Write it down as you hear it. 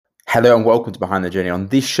Hello and welcome to Behind the Journey. On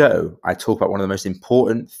this show, I talk about one of the most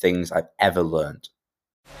important things I've ever learned.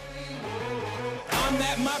 I'm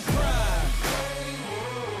at my prime.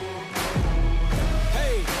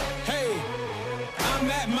 Hey, I'm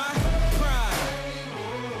at my prime.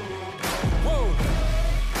 Whoa.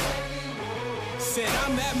 Said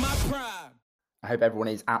I'm at my prime. I hope everyone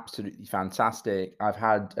is absolutely fantastic. I've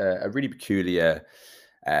had a really peculiar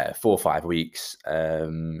 4 or 5 weeks.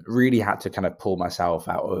 Really had to kind of pull myself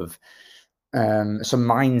out of some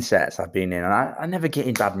mindsets I've been in. And I never get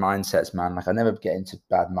in bad mindsets, man. Like I never get into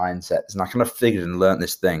bad mindsets. And I kind of figured and learned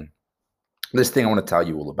this thing I want to tell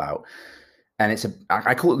you all about. And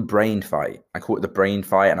I call it the brain fight. I call it the brain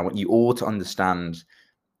fight. And I want you all to understand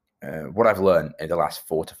what I've learned in the last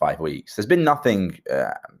 4 to 5 weeks. There's been nothing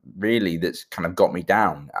really that's kind of got me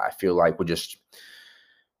down. I feel like we're just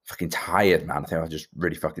fucking tired, man. I think I'm just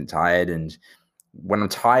really fucking tired. And when I'm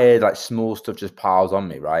tired, like small stuff just piles on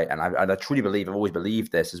me, right? And I truly believe, I've always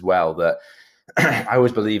believed this as well, that I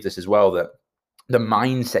always believe this as well, that the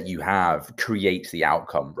mindset you have creates the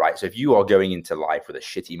outcome, right? So if you are going into life with a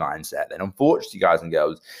shitty mindset, then unfortunately, guys and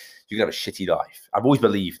girls, you're gonna have a shitty life. I've always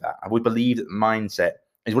believed that. I've always believed that mindset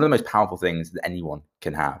is one of the most powerful things that anyone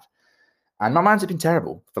can have. And my mindset's been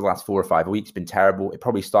terrible for the last 4 or 5 weeks. It's been terrible. It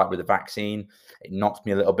probably started with the vaccine. It knocked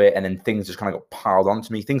me a little bit, and then things just kind of got piled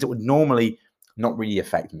onto me. Things that would normally not really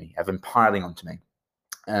affect me have been piling onto me.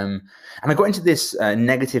 And I got into this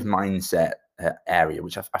negative mindset area,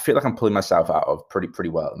 which I feel like I'm pulling myself out of pretty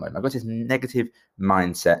well at the moment. I got this negative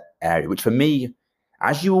mindset area, which for me,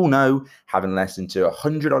 as you all know, having listened to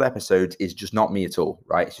 100 odd episodes, is just not me at all,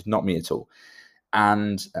 right? It's just not me at all.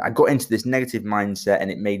 And I got into this negative mindset,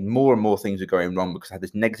 and it made more and more things were going wrong because I had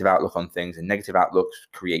this negative outlook on things, and negative outlooks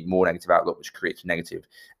create more negative outlook, which creates negative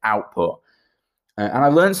output. And I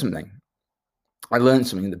learned something.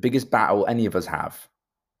 The biggest battle any of us have,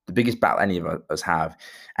 and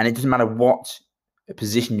it doesn't matter what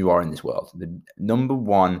position you are in this world, the number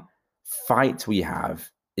one fight we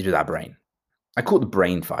have is with our brain. I call it the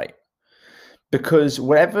brain fight. Because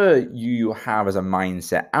whatever you have as a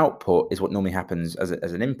mindset output is what normally happens as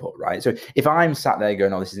an input, right? So if I'm sat there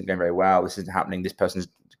going, oh, this isn't going very well, this isn't happening, this person's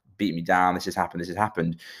beating me down, this has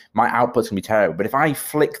happened, my output's gonna be terrible. But if I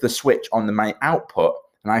flick the switch on my output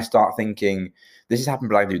and I start thinking, this has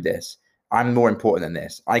happened, but I do this, I'm more important than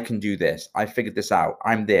this, I can do this, I figured this out,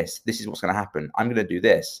 I'm this is what's gonna happen, I'm gonna do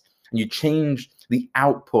this. And you change the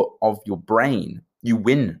output of your brain, you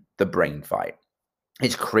win the brain fight.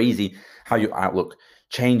 It's crazy how your outlook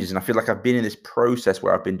changes. And I feel like I've been in this process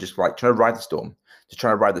where I've been just like trying to ride the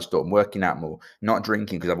storm, working out more, not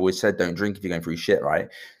drinking, because I've always said don't drink if you're going through shit, right?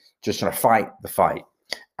 Just trying to fight the fight.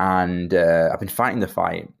 And I've been fighting the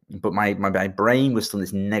fight, but my brain was still in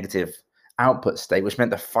this negative output state, which meant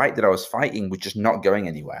the fight that I was fighting was just not going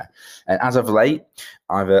anywhere. And as of late,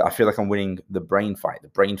 I feel like I'm winning the brain fight. The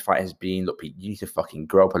brain fight has been, look, Pete, you need to fucking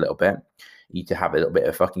grow up a little bit. You need to have a little bit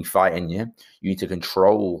of fucking fight in you. You need to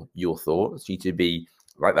control your thoughts. You need to be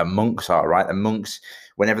like the monks are, right? The monks,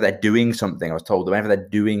 whenever they're doing something, I was told that whenever they're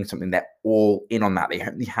doing something, they're all in on that. They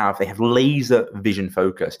have laser vision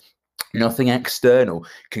focus. Nothing external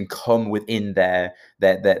can come within their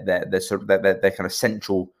kind of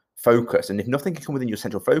central focus. And if nothing can come within your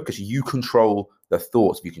central focus, you control the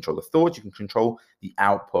thoughts. If you control the thoughts, you can control the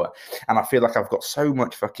output. And I feel like I've got so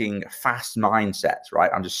much fucking fast mindsets,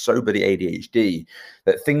 right? I'm just so bloody ADHD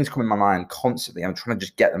that things come in my mind constantly. I'm trying to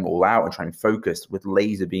just get them all out and try and focus with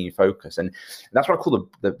laser being focused. And that's what I call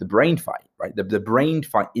the brain fight, right? The brain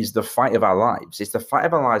fight is the fight of our lives. It's the fight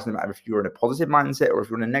of our lives, no matter if you're in a positive mindset or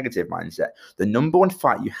if you're in a negative mindset. The number one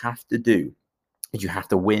fight you have to do is you have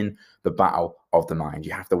to win the battle of the mind.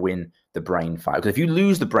 You have to win the brain fight. Because if you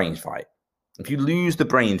lose the brain fight,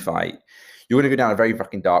 you're going to go down a very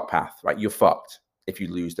fucking dark path, right? You're fucked if you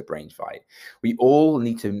lose the brain fight. We all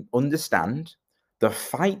need to understand the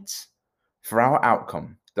fight for our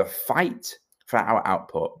outcome, the fight for our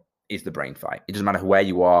output is the brain fight. It doesn't matter where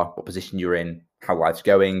you are, what position you're in, how life's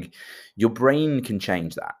going. Your brain can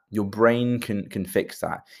change that. Your brain can fix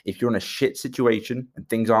that. If you're in a shit situation and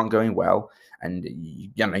things aren't going well, and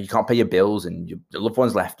you can't pay your bills and your loved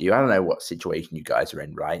ones left you, I don't know what situation you guys are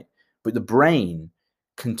in, right? But the brain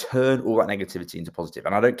can turn all that negativity into positive.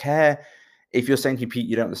 And I don't care if you're saying to me, Pete,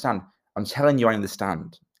 you don't understand. I'm telling you, I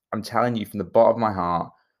understand. I'm telling you from the bottom of my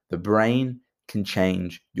heart, the brain can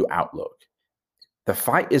change your outlook. The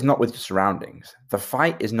fight is not with your surroundings. The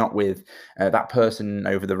fight is not with that person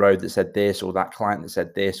over the road that said this, or that client that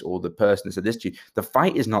said this, or the person that said this to you. The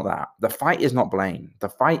fight is not that. The fight is not blame. The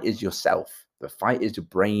fight is yourself. The fight is the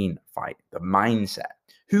brain fight, the mindset.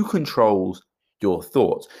 Who controls your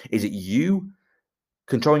thoughts? Is it you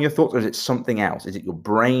controlling your thoughts, or is it something else? Is it your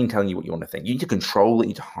brain telling you what you want to think? You need to control it, you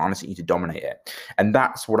need to harness it, you need to dominate it. And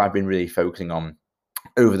that's what I've been really focusing on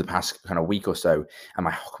over the past kind of week or so. And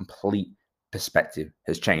my complete perspective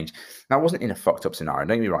has changed. Now, I wasn't in a fucked up scenario.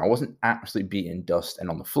 Don't get me wrong. I wasn't absolutely beating dust and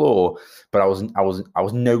on the floor, but I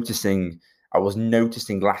was noticing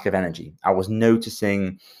lack of energy. I was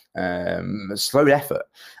noticing slowed effort.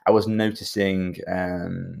 I was noticing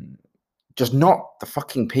just not the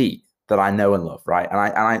fucking Pete that I know and love, right?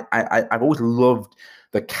 And I've always loved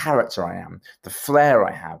the character I am, the flair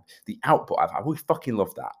I have, the output I've always fucking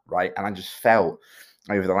loved that, right? And I just felt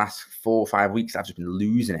over the last 4 or 5 weeks, I've just been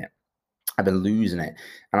losing it. I've been losing it.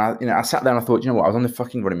 And I sat there and I thought, you know what? I was on the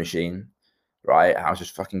fucking running machine, right? I was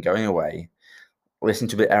just fucking going away, listening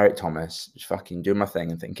to a bit of Eric Thomas, just fucking doing my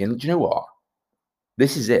thing and thinking, do you know what?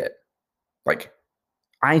 This is it. Like,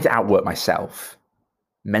 I need to outwork myself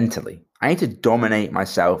mentally. I need to dominate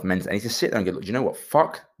myself mentally. I need to sit there and go, look, do you know what?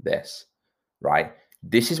 Fuck this, right?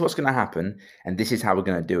 This is what's going to happen, and this is how we're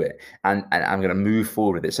going to do it, and I'm going to move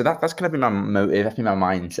forward with it. So that's going to be my motive. That's been my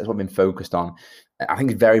mindset. That's what I've been focused on. I think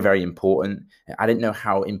it's very, very important. I didn't know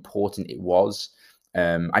how important it was.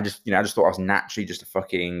 I just thought I was naturally just a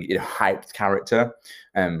fucking hyped character.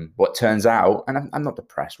 What turns out, and I'm not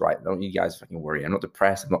depressed, right? Don't you guys fucking worry. I'm not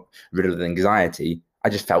depressed. I'm not riddled with anxiety. I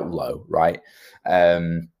just felt low, right?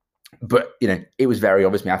 But it was very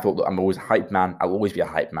obvious to me. I thought that I'm always a hype man. I'll always be a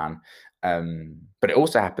hype man. But it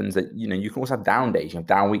also happens that you can also have down days, you have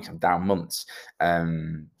down weeks, you have down months.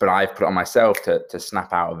 But I've put it on myself to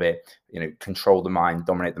snap out of it, control the mind,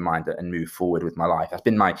 dominate the mind, and move forward with my life. That's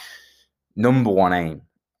been my number one aim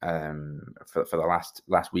for the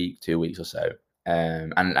last week, 2 weeks or so.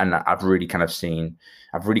 And I've really kind of seen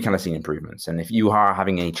improvements. And if you are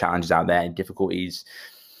having any challenges out there, difficulties,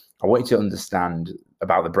 I want you to understand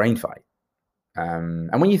about the brain fight.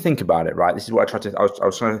 And when you think about it, right, this is what I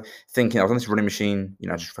was trying to think. I was on this running machine,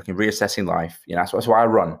 just fucking reassessing life. That's why I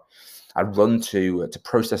run. I run to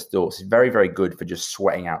process thoughts. It's very, very good for just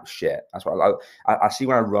sweating out shit. That's what I see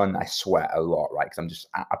when I run. I sweat a lot, right? Because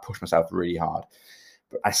I push myself really hard.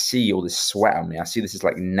 But I see all this sweat on me. I see this is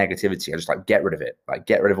like negativity. I just get rid of it.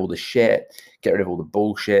 Get rid of all the shit. Get rid of all the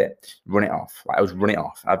bullshit. Run it off. I was running it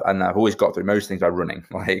off. I've always got through most things by running.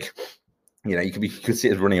 You could see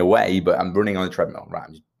it as running away, but I'm running on the treadmill, right?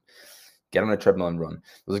 I'm just get on a treadmill and run.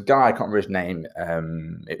 There's a guy, I can't remember his name.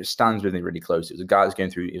 It stands with me really close. It was a guy that's going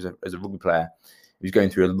through, he was a rugby player. He was going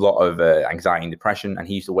through a lot of anxiety and depression, and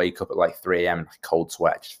he used to wake up at 3 a.m. in cold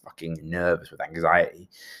sweat, just fucking nervous with anxiety.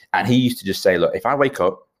 And he used to just say, look, if I wake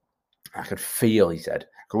up, I could feel, he said,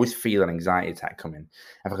 I could always feel an anxiety attack coming.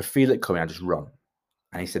 If I could feel it coming, I'd just run.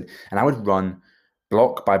 And he said, and I would run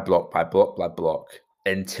block by block by block by block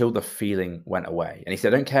until the feeling went away. And he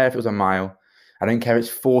said, I don't care if it was a mile. I don't care if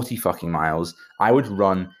it's 40 fucking miles. I would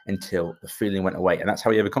run until the feeling went away. And that's how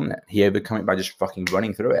he overcome it. He overcome it by just fucking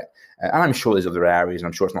running through it. And I'm sure there's other areas, and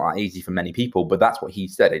I'm sure it's not that easy for many people, but that's what he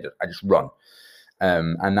said. I just run.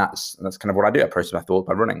 And that's kind of what I do. I process my thoughts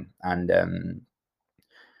by running. And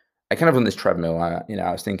I kind of on this treadmill, I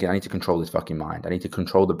was thinking, I need to control this fucking mind. I need to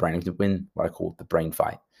control the brain. I need to win what I call the brain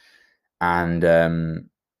fight. And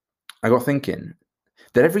I got thinking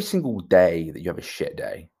that every single day that you have a shit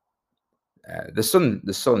day, the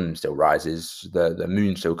sun still rises, the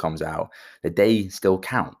moon still comes out, the day still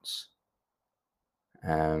counts.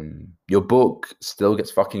 Your book still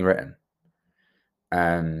gets fucking written.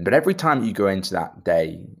 But every time you go into that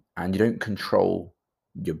day and you don't control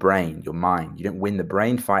your brain, your mind, you don't win the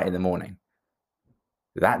brain fight in the morning,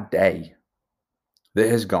 that day that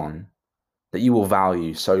has gone, that you will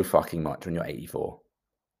value so fucking much when you're 84,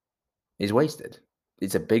 is wasted.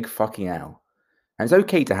 It's a big fucking L. And it's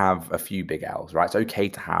okay to have a few big L's, right? It's okay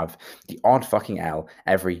to have the odd fucking L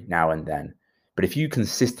every now and then. But if you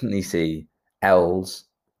consistently see L's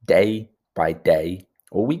day by day,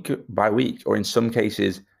 or week by week, or in some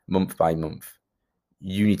cases, month by month,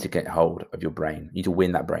 you need to get hold of your brain. You need to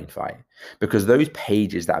win that brain fight. Because those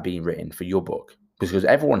pages that are being written for your book, because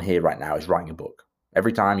everyone here right now is writing a book.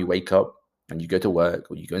 Every time you wake up and you go to work,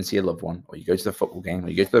 or you go and see a loved one, or you go to the football game, or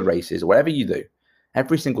you go to the races, or whatever you do,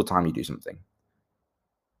 every single time you do something,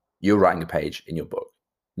 you're writing a page in your book.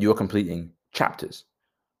 You're completing chapters.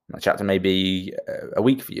 That chapter may be a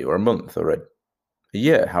week for you, or a month, or a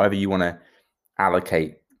year, however you want to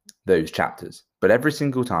allocate those chapters. But every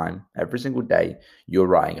single time, every single day, you're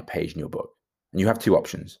writing a page in your book. And you have two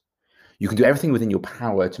options. You can do everything within your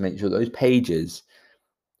power to make sure those pages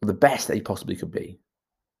are the best they possibly could be.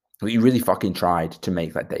 That you really fucking tried to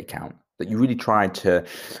make that day count. That you really tried to,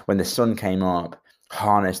 when the sun came up,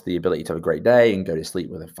 harness the ability to have a great day and go to sleep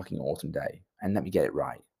with a fucking awesome day. And let me get it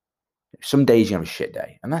right. Some days you have a shit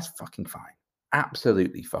day, and that's fucking fine.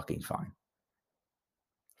 Absolutely fucking fine.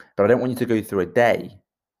 But I don't want you to go through a day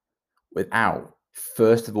without,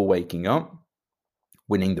 first of all, waking up,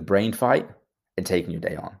 winning the brain fight, and taking your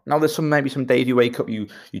day on. Now, there's maybe some days you wake up, you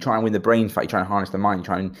try and win the brain fight, you try and harness the mind, you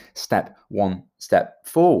try and step one step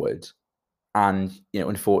forward, and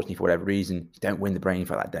unfortunately, for whatever reason, you don't win the brain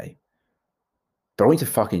fight that day. But I want you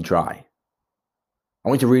to fucking try. I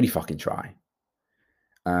want you to really fucking try.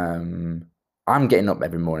 I'm getting up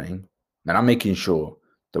every morning, and I'm making sure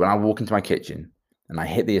that when I walk into my kitchen and I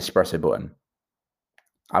hit the espresso button,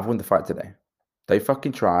 I've won the fight today. Don't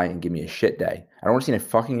fucking try and give me a shit day. I don't want to see no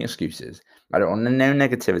fucking excuses. I don't want no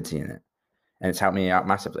negativity in it. And it's helped me out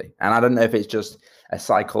massively. And I don't know if it's just a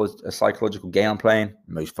psychological game I'm playing,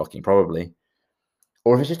 most fucking probably,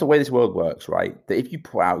 or if it's just the way this world works, right? That if you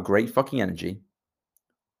put out great fucking energy,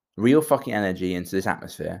 real fucking energy into this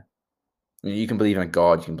atmosphere, you can believe in a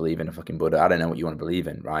God, you can believe in a fucking Buddha. I don't know what you want to believe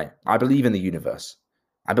in, right? I believe in the universe.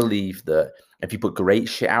 I believe that if you put great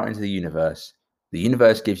shit out into the universe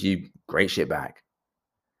gives you great shit back.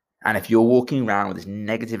 And if you're walking around with this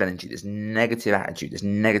negative energy, this negative attitude, this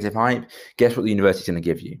negative hype, guess what the universe is going to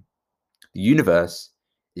give you? The universe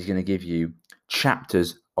is going to give you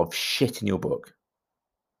chapters of shit in your book.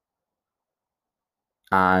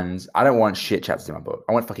 And I don't want shit chapters in my book.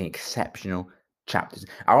 I want fucking exceptional chapters.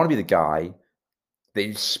 I want to be the guy that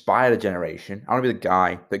inspired a generation. I want to be the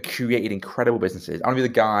guy that created incredible businesses. I want to be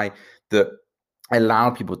the guy that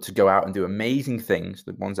allowed people to go out and do amazing things,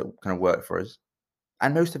 the ones that kind of work for us.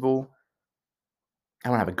 And most of all, I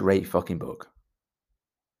want to have a great fucking book.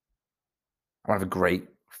 I want to have a great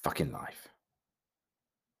fucking life.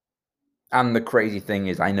 And the crazy thing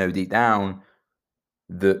is, I know deep down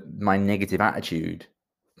that my negative attitude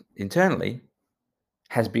internally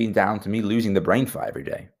has been down to me losing the brain fight every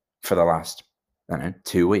day for the last,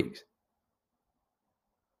 2 weeks.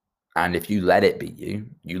 And if you let it beat you,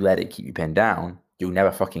 you let it keep you pinned down, you'll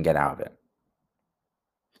never fucking get out of it.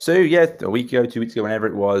 So yeah, a week ago, 2 weeks ago, whenever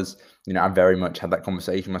it was, I very much had that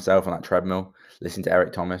conversation myself on that treadmill, listening to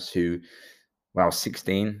Eric Thomas, who, when I was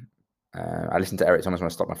 16, I listened to Eric Thomas when I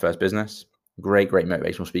started my first business. Great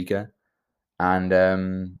motivational speaker. And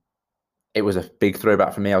it was a big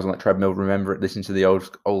throwback for me. I was on that treadmill, listening to the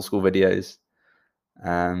old school videos.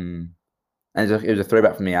 And it was a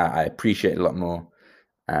throwback for me. I appreciate it a lot more.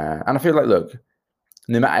 And I feel like, look,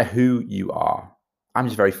 no matter who you are, I'm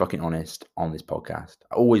just very fucking honest on this podcast.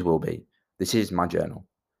 I always will be. This is my journal.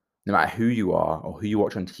 No matter who you are or who you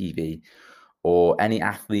watch on TV or any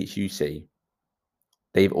athletes you see,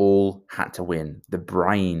 they've all had to win the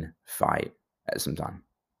brain fight at some time.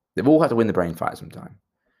 They've all had to win the brain fight at some time.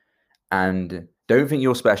 And don't think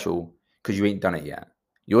you're special because you ain't done it yet.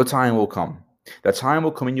 Your time will come. The time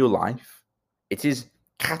will come in your life. It is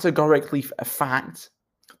categorically a fact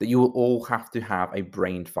that you will all have to have a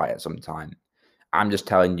brain fight at some time. I'm just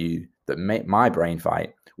telling you that my brain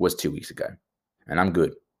fight was 2 weeks ago. And I'm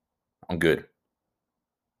good. I'm good.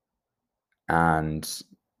 And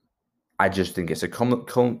I just think it's a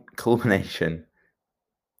culmination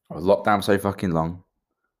of a lockdown so fucking long.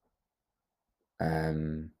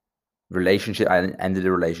 Relationship. I ended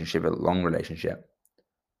a relationship, a long relationship.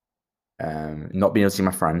 Not being able to see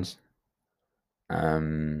my friends.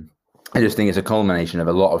 I just think it's a culmination of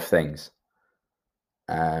a lot of things.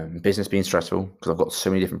 Business being stressful because I've got so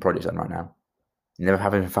many different projects on right now. Never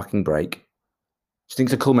having a fucking break. Just think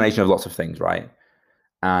it's a culmination of lots of things, right?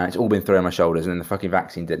 And it's all been thrown on my shoulders, and then the fucking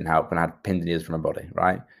vaccine didn't help, and I had pins and needles from my body,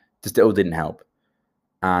 right? Just it all didn't help.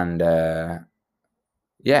 And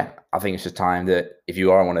yeah, I think it's just time that if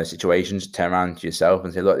you are in one of those situations, turn around to yourself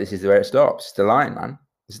and say, look, this is where it stops. It's the line, man.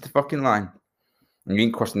 This is the fucking line. And you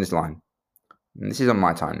ain't crossing this line. And this is on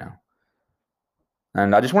my time now.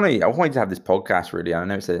 And I wanted to have this podcast really. I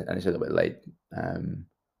know it's a little bit late. I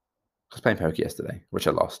was playing poker yesterday, which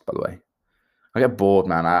I lost, by the way. I get bored,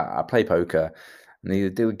 man. I play poker,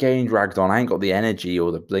 and the game dragged on. I ain't got the energy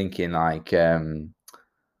or the blinking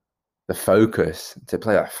the focus to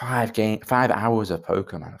play like 5 hours of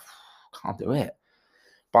poker, man. Can't do it.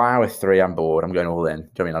 By hour 3, I'm bored. I'm going all in.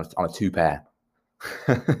 Do you know what I mean? On a 2-pair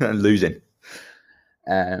and losing.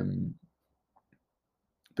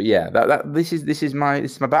 But yeah, this is my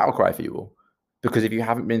battle cry for you all. Because if you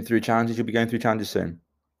haven't been through challenges, you'll be going through challenges soon.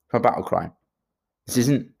 It's my battle cry. This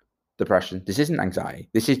isn't depression. This isn't anxiety.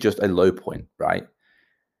 This is just a low point, right?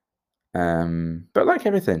 But like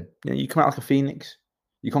everything, you come out like a phoenix.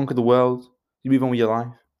 You conquer the world. You move on with your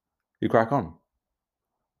life. You crack on.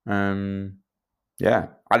 Yeah,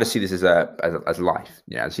 I just see this as life.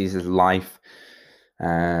 Yeah, I see this as life,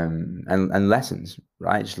 and lessons,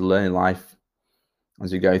 right? Just learning life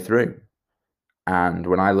as we go through. And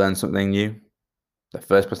when I learn something new, the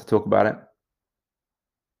first person to talk about it,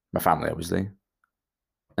 my family, obviously,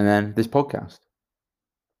 and then this podcast.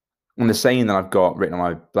 And the saying that I've got written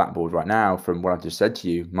on my blackboard right now from what I've just said to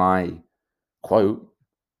you, my quote,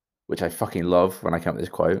 which I fucking love when I come up with this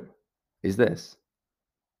quote, is this: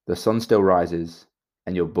 the sun still rises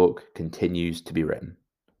and your book continues to be written.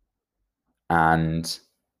 And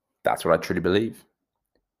that's what I truly believe.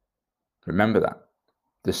 Remember that.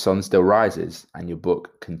 The sun still rises and your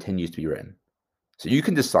book continues to be written. So you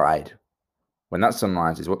can decide when that sun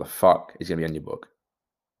rises what the fuck is going to be on your book.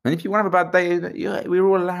 And if you want to have a bad day, we're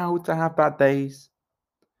all allowed to have bad days.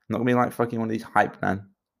 I'm not going to be like fucking one of these hype men.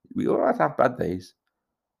 We all have to have bad days.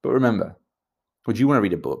 But remember, would you want to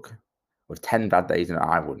read a book with 10 bad days in it?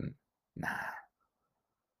 I wouldn't. Nah.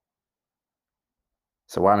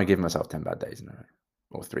 So why am I giving myself 10 bad days in a row?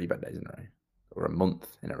 Or 3 bad days in a row? Or a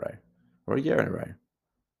month in a row? Or a year in a row?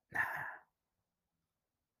 Nah.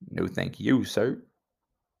 No thank you, sir.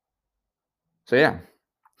 So yeah,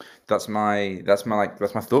 that's my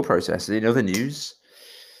thought process. In other news,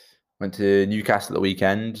 went to Newcastle at the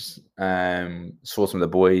weekend. Saw some of the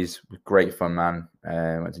boys. Great fun, man.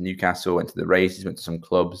 Went to Newcastle. Went to the races. Went to some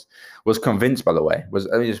clubs. Was convinced, by the way.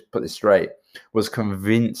 Let me just put this straight. Was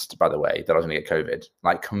convinced, by the way, that I was going to get COVID.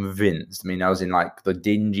 Like convinced. I mean, I was in like the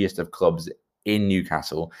dingiest of clubs in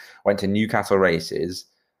Newcastle. Went to Newcastle races.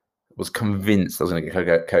 Was convinced I was going to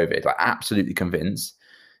get COVID. Like absolutely convinced.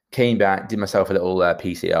 Came back. Did myself a little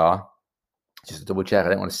PCR. Just to double check. I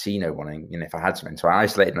didn't want to see no one, if I had something. So I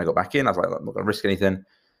isolated when I got back in. I was like, I'm not going to risk anything.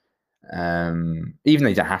 Even though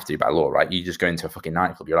you don't have to by law, right? You just go into a fucking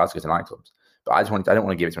nightclub. You're allowed to go to nightclubs. But I don't want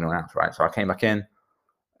to give it to anyone else, right? So I came back in,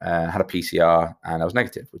 had a PCR, and I was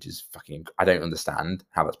negative, which is fucking, I don't understand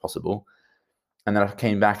how that's possible. And then I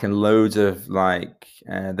came back and loads of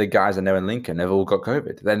the guys I know in Lincoln have all got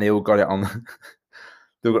COVID. Then they all got it on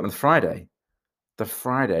the Friday. The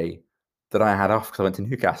Friday that I had off because I went to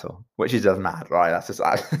Newcastle, which is just mad, right?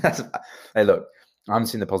 Hey, look, I'm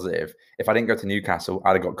seeing the positive. If I didn't go to Newcastle,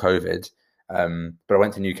 I'd have got COVID. But I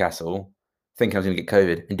went to Newcastle thinking I was going to get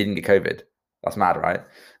COVID and didn't get COVID. That's mad, right?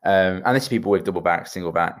 And this is people with double backs,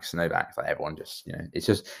 single backs, no backs, like everyone just, it's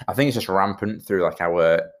just, I think it's just rampant through like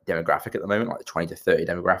our demographic at the moment, like the 20 to 30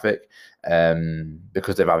 demographic,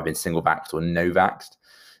 because they've either been single backed or no vaxxed.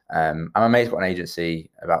 And my mate's got an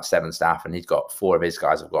agency, about 7 staff, and he's got 4 of his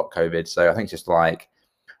guys have got COVID. So I think it's just like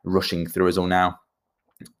rushing through us all now.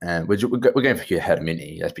 We're going for herd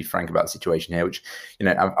immunity. Let's be frank about the situation here, which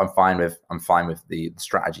I'm fine with. I'm fine with the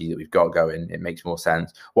strategy that we've got going. It makes more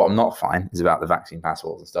sense. What I'm not fine is about the vaccine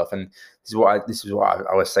passports and stuff. And this is what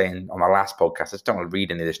I was saying on my last podcast. I just don't want to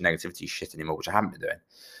read any of this negativity shit anymore, which I haven't been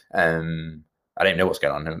doing. I don't know what's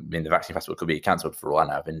going on. I mean, the vaccine passport could be cancelled for all I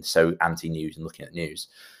know. I've been so anti-news and looking at news.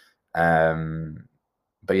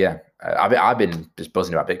 But yeah, I've been just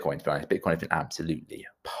buzzing about Bitcoin, to be honest. Bitcoin has been absolutely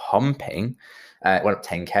pumping. It went up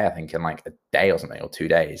 10K, I think, in like a day or something, or 2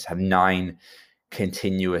 days. Have 9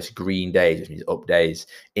 continuous green days, which means up days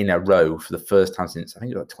in a row for the first time since I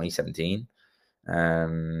think it was like 2017,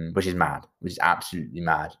 which is mad, which is absolutely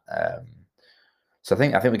mad. So I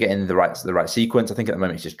think we're getting the right sequence. I think at the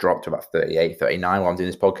moment it's just dropped to about 38, 39 while I'm doing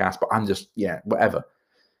this podcast, but I'm just, whatever.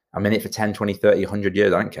 I'm in it for 10, 20, 30, 100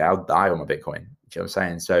 years. I don't care. I'll die on my Bitcoin. You know what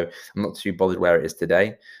I'm saying? So I'm not too bothered where it is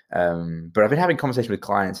today. But I've been having conversations with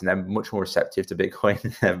clients and they're much more receptive to Bitcoin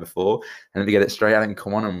than ever And let me get it straight. I didn't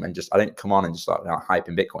come on and just start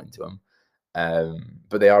hyping Bitcoin to them.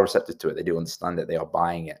 But they are receptive to it. They do understand it. They are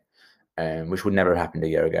buying it, which would never have happened a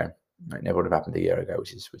year ago. It never would have happened a year ago,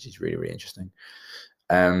 which is really, really interesting.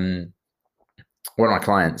 One of my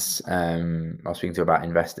clients I was speaking to about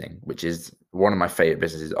investing, which is one of my favorite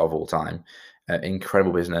businesses of all time.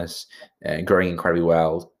 Incredible business, growing incredibly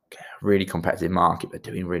well, really competitive market, but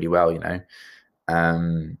doing really well,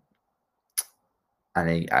 And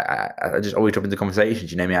I just always drop into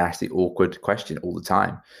conversations. I ask the awkward question all the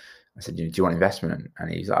time. I said, do you want investment?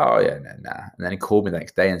 And he's like, oh yeah, nah. And then he called me the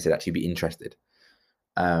next day and said, actually, be interested.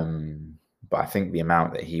 But I think the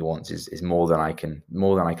amount that he wants is more than I can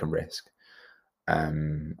risk.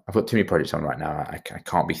 I've got too many projects on right now. I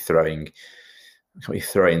can't be throwing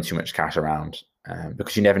too much cash around,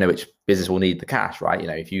 because you never know which business will need the cash, right?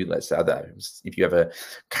 If you have a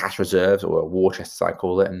cash reserves or a war chest, as I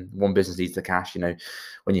call it, and one business needs the cash,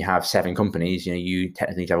 when you have 7 companies, you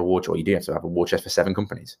technically need to have a war chest, or you do have to have a war chest for 7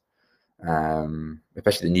 companies,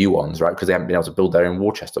 especially the new ones, right? Because they haven't been able to build their own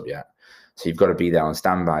war chest up yet. So you've got to be there on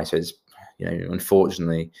standby. So it's,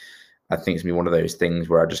 unfortunately, I think it's gonna be one of those things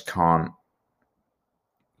where I just can't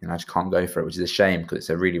go for it, which is a shame because it's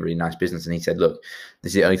a really, really nice business. And he said, look,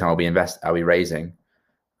 this is the only time I'll be raising.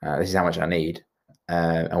 This is how much I need.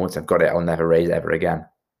 And once I've got it, I'll never raise it ever again.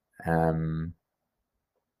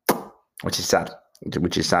 Which is sad.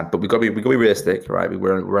 But we've got to be realistic, right?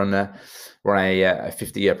 We're on a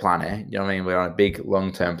 50-year plan here. You know what I mean? We're on a big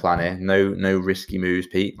long-term plan here. No risky moves,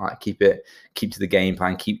 Pete. Like keep to the game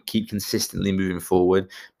plan. Keep consistently moving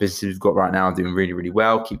forward. Businesses we've got right now are doing really, really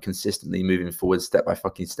well. Keep consistently moving forward, step by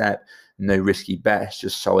fucking step. No risky bets,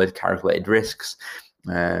 just solid calculated risks.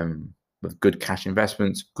 With good cash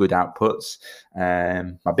investments, good outputs.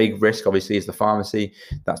 My big risk, obviously, is the pharmacy.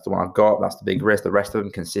 That's the one I've got. That's the big risk. The rest of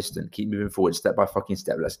them consistent. Keep moving forward, step by fucking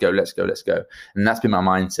step. Let's go. And that's been my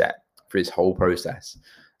mindset for this whole process.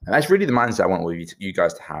 And that's really the mindset I want all of you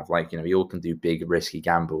guys to have. Like, we all can do big, risky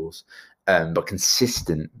gambles, but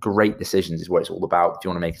consistent, great decisions is what it's all about. If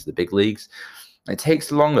you want to make it to the big leagues, it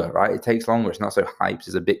takes longer, right? It takes longer. It's not so hyped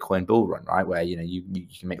as a Bitcoin bull run, right? Where, you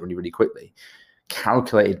can make really, really quickly.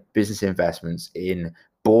 Calculated business investments in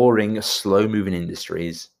boring, slow-moving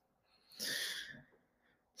industries.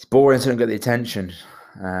 It's boring, so don't get the attention,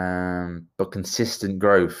 but consistent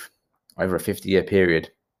growth over a 50-year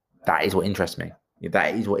period. That is what interests me.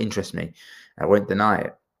 I won't deny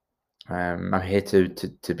it. I'm here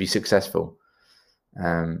to be successful.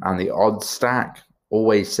 And the odds stack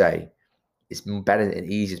always say it's better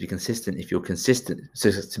and easier to be consistent if you're consistent.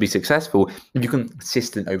 So to be successful, if you're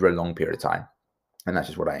consistent over a long period of time. And that's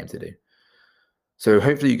just what I aim to do. So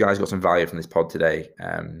hopefully you guys got some value from this pod today.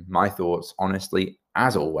 My thoughts, honestly,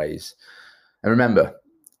 as always. And remember,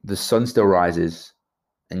 the sun still rises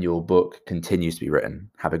and your book continues to be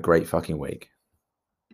written. Have a great fucking week.